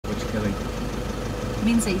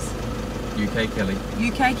Menzies. UK Kelly.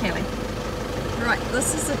 UK Kelly. Right,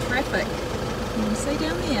 this is the traffic. You can see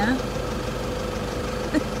down there.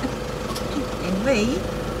 And we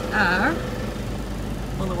are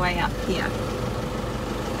all the way up here.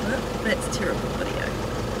 Whoop, that's terrible video.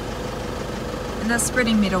 And they're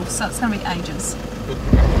spreading metal, so it's going to be ages.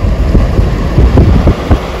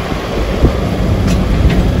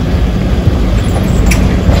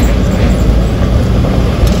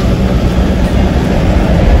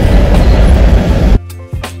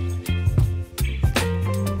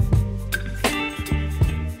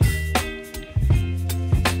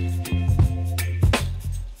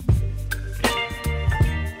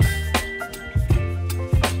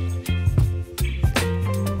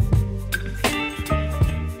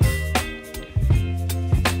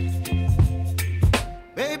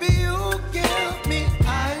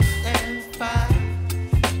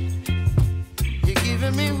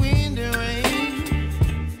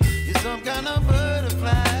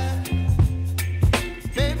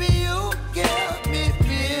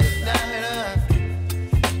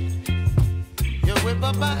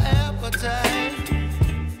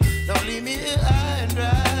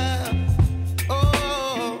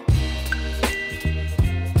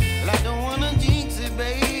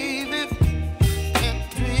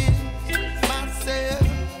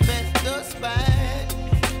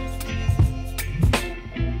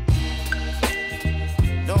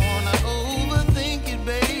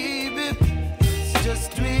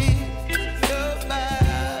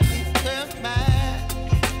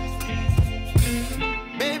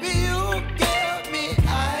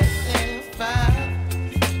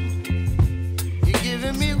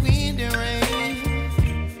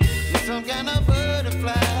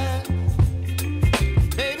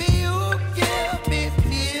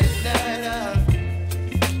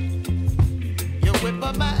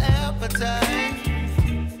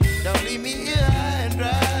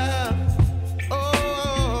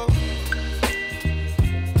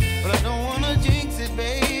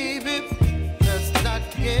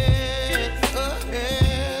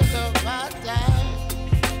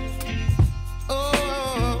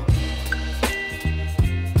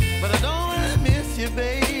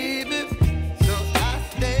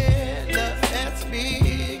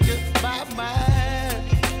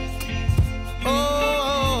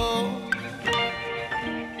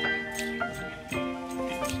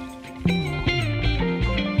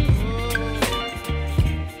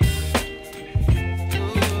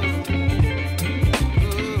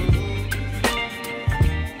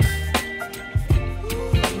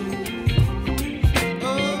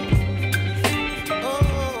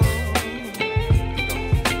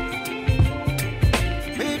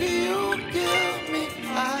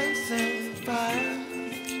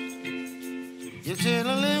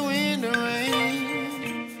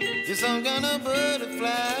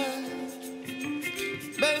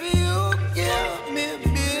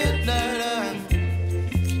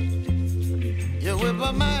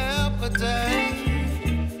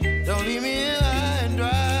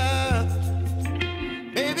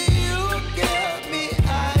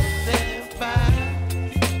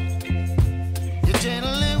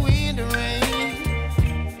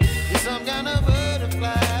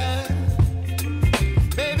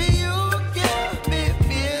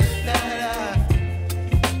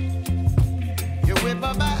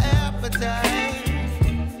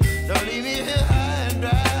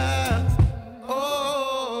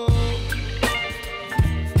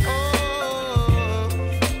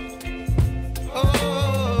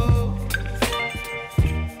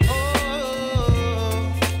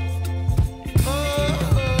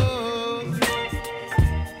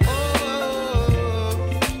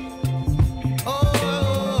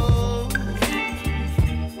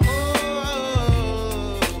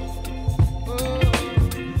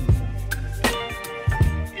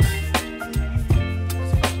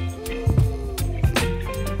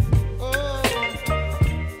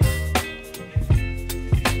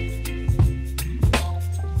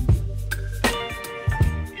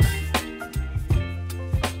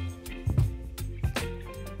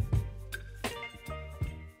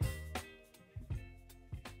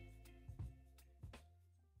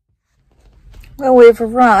 Well, we've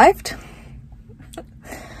arrived. You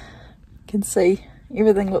can see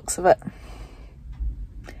everything looks a bit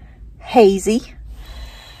hazy.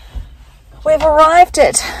 We've arrived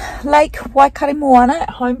at Lake Waikaremoana at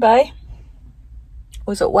Home Bay.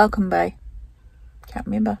 Or was it Welcome Bay? Can't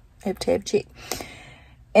remember. Have to have a check.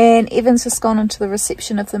 And Evans has gone into the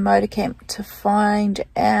reception of the motor camp to find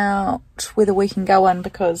out whether we can go in,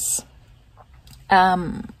 because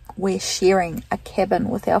we're sharing a cabin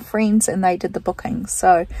with our friends and they did the booking,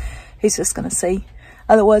 so he's just going to see.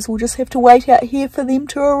 Otherwise we'll just have to wait out here for them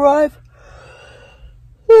to arrive.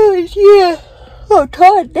 Oh yeah, I'm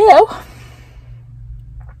tired now.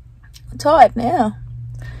 I'm tired now.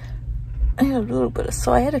 I had a little bit of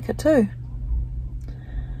sciatica too.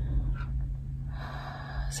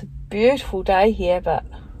 It's a beautiful day here, but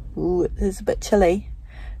ooh, it is a bit chilly.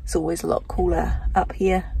 It's always a lot cooler up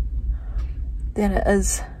here than it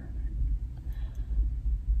is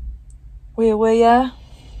where we are.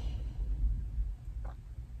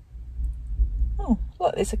 Oh,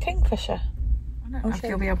 look, there's a kingfisher. I don't know if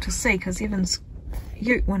you'll be able to see because Evan's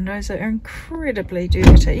ute windows are incredibly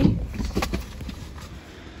dirty.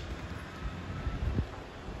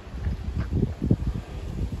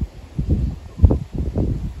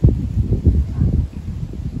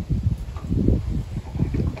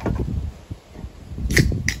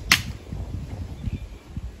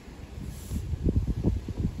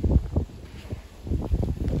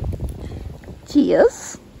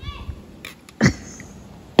 Cheers.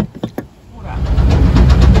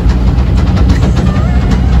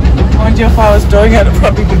 Mind you, if I was doing it, I'd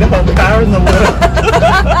probably be the whole car in the water.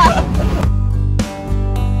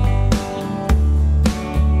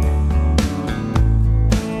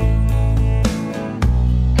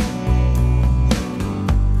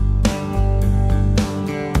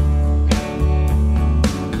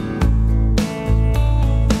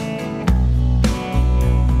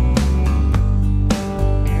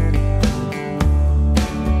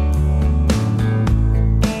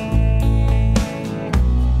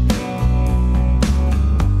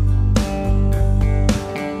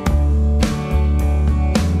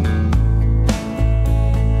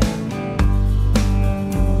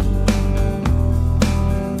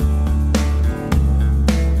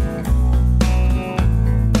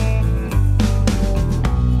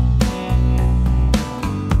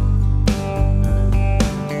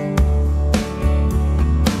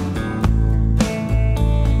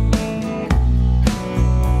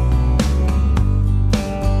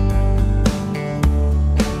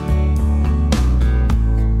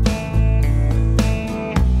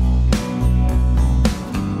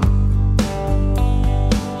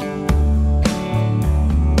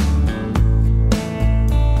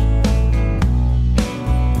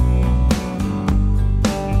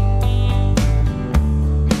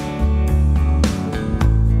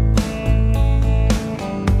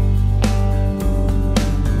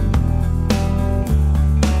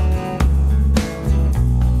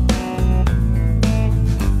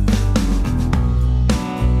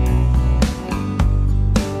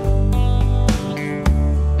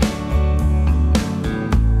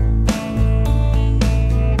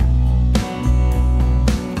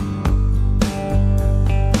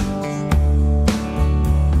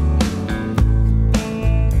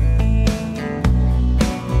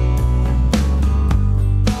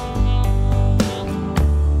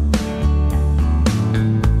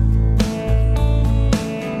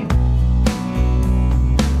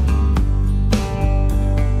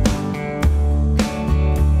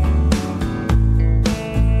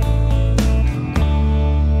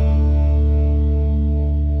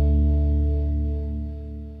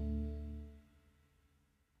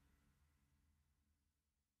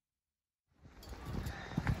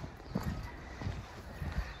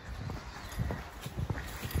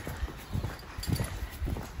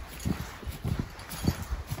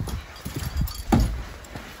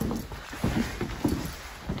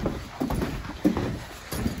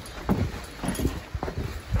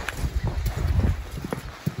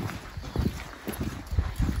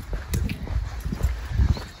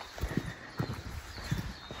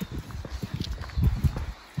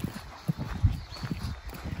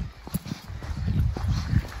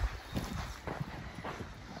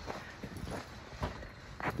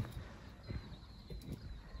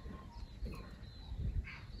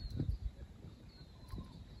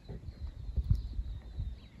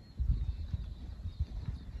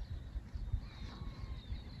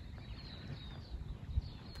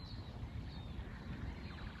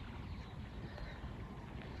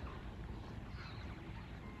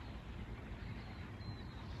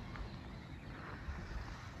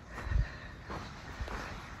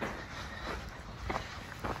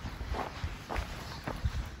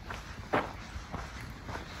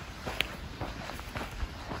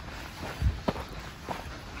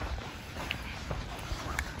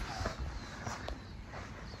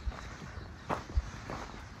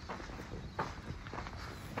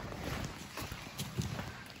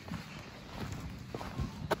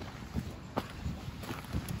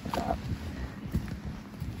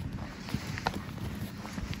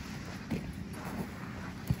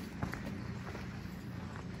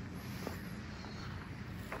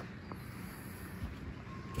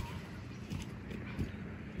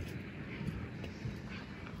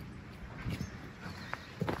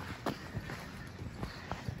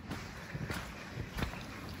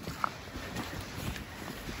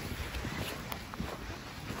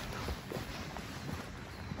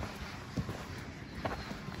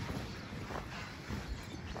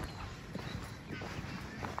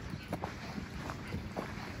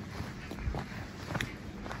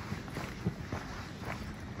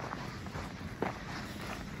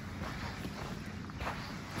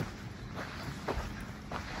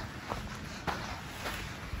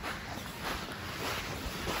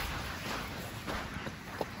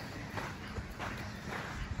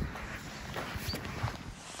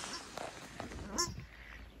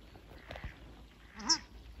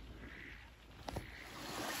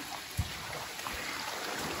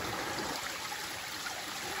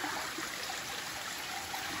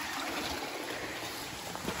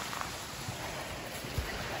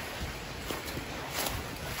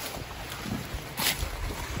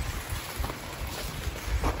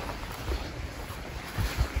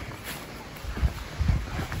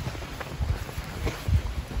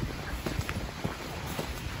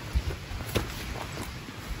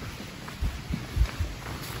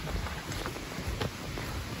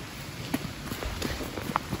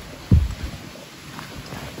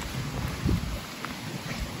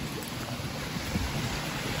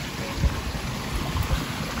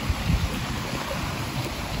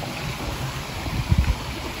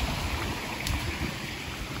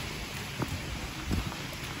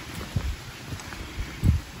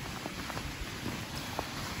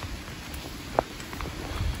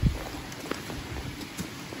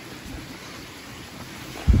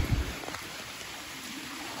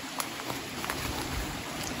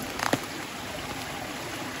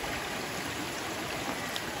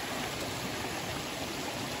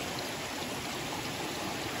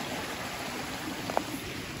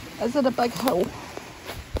 Is it a big hill?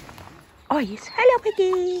 Oh yes, hello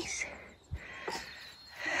piggies.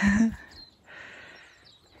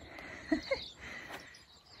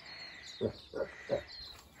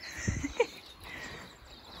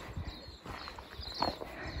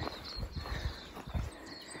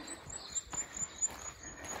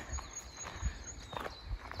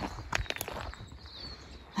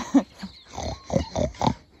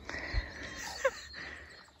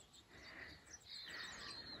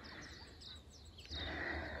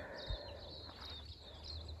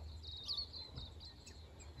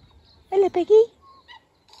 Hello, Piggy.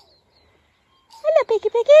 Hello, Piggy,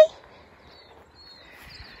 Piggy.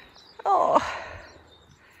 Oh.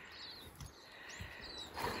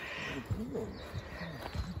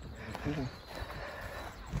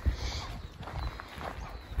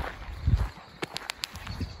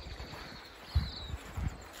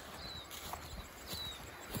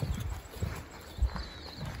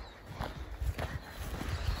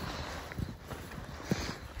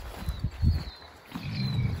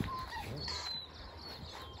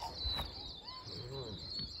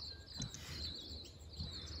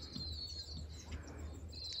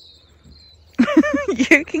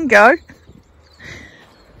 You can go.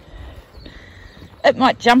 It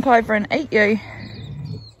might jump over and eat you.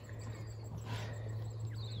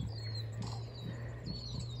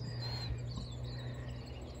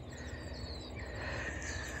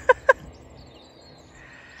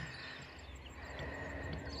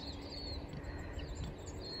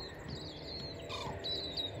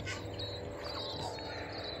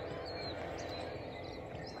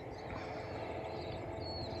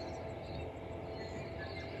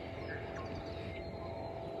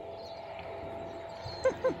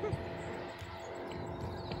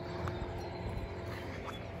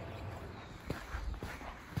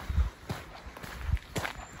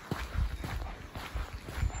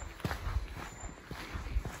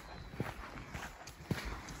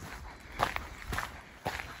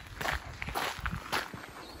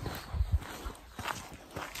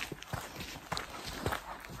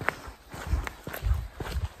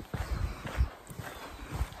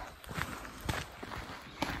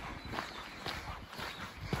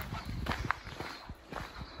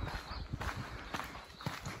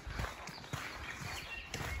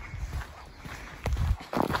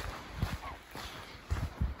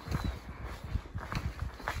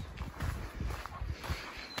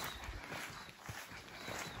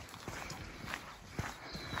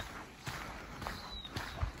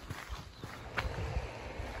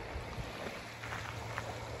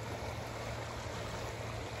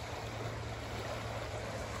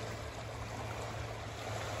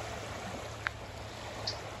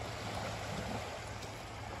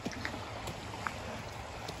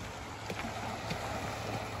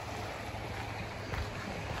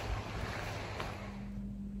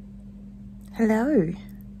 Hello.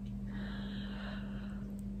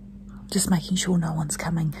 Just making sure no one's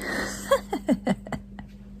coming.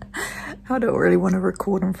 I don't really want to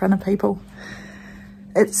record in front of people.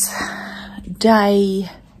 It's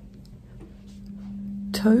day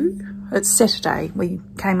 2. It's Saturday. We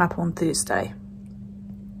came up on Thursday.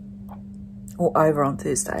 Or over on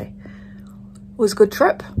Thursday. It was a good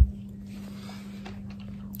trip.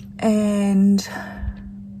 And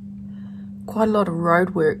quite a lot of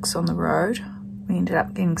roadworks on the road. We ended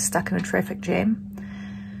up getting stuck in a traffic jam.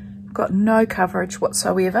 Got no coverage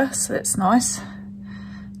whatsoever, so that's nice.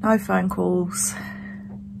 No phone calls,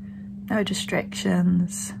 no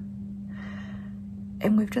distractions,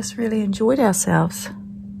 and we've just really enjoyed ourselves.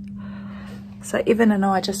 So Evan and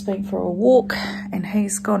I just been for a walk, and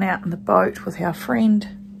he's gone out in the boat with our friend,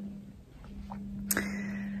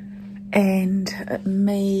 and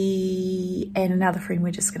me and another friend,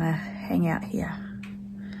 we're just gonna hang out here.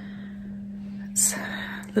 It's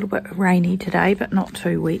a little bit rainy today, but not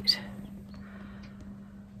too wet.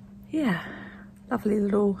 Yeah, lovely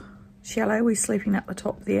little chalet. We're sleeping up the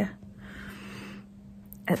top there.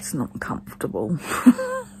 It's not comfortable.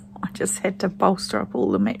 I just had to bolster up all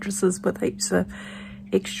the mattresses with heaps of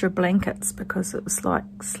extra blankets because it was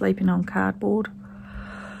like sleeping on cardboard.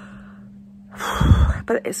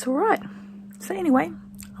 But it's all right. So anyway,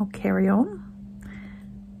 I'll carry on.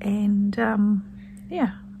 And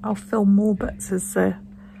yeah, I'll film more bits as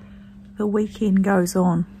the weekend goes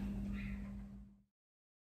on.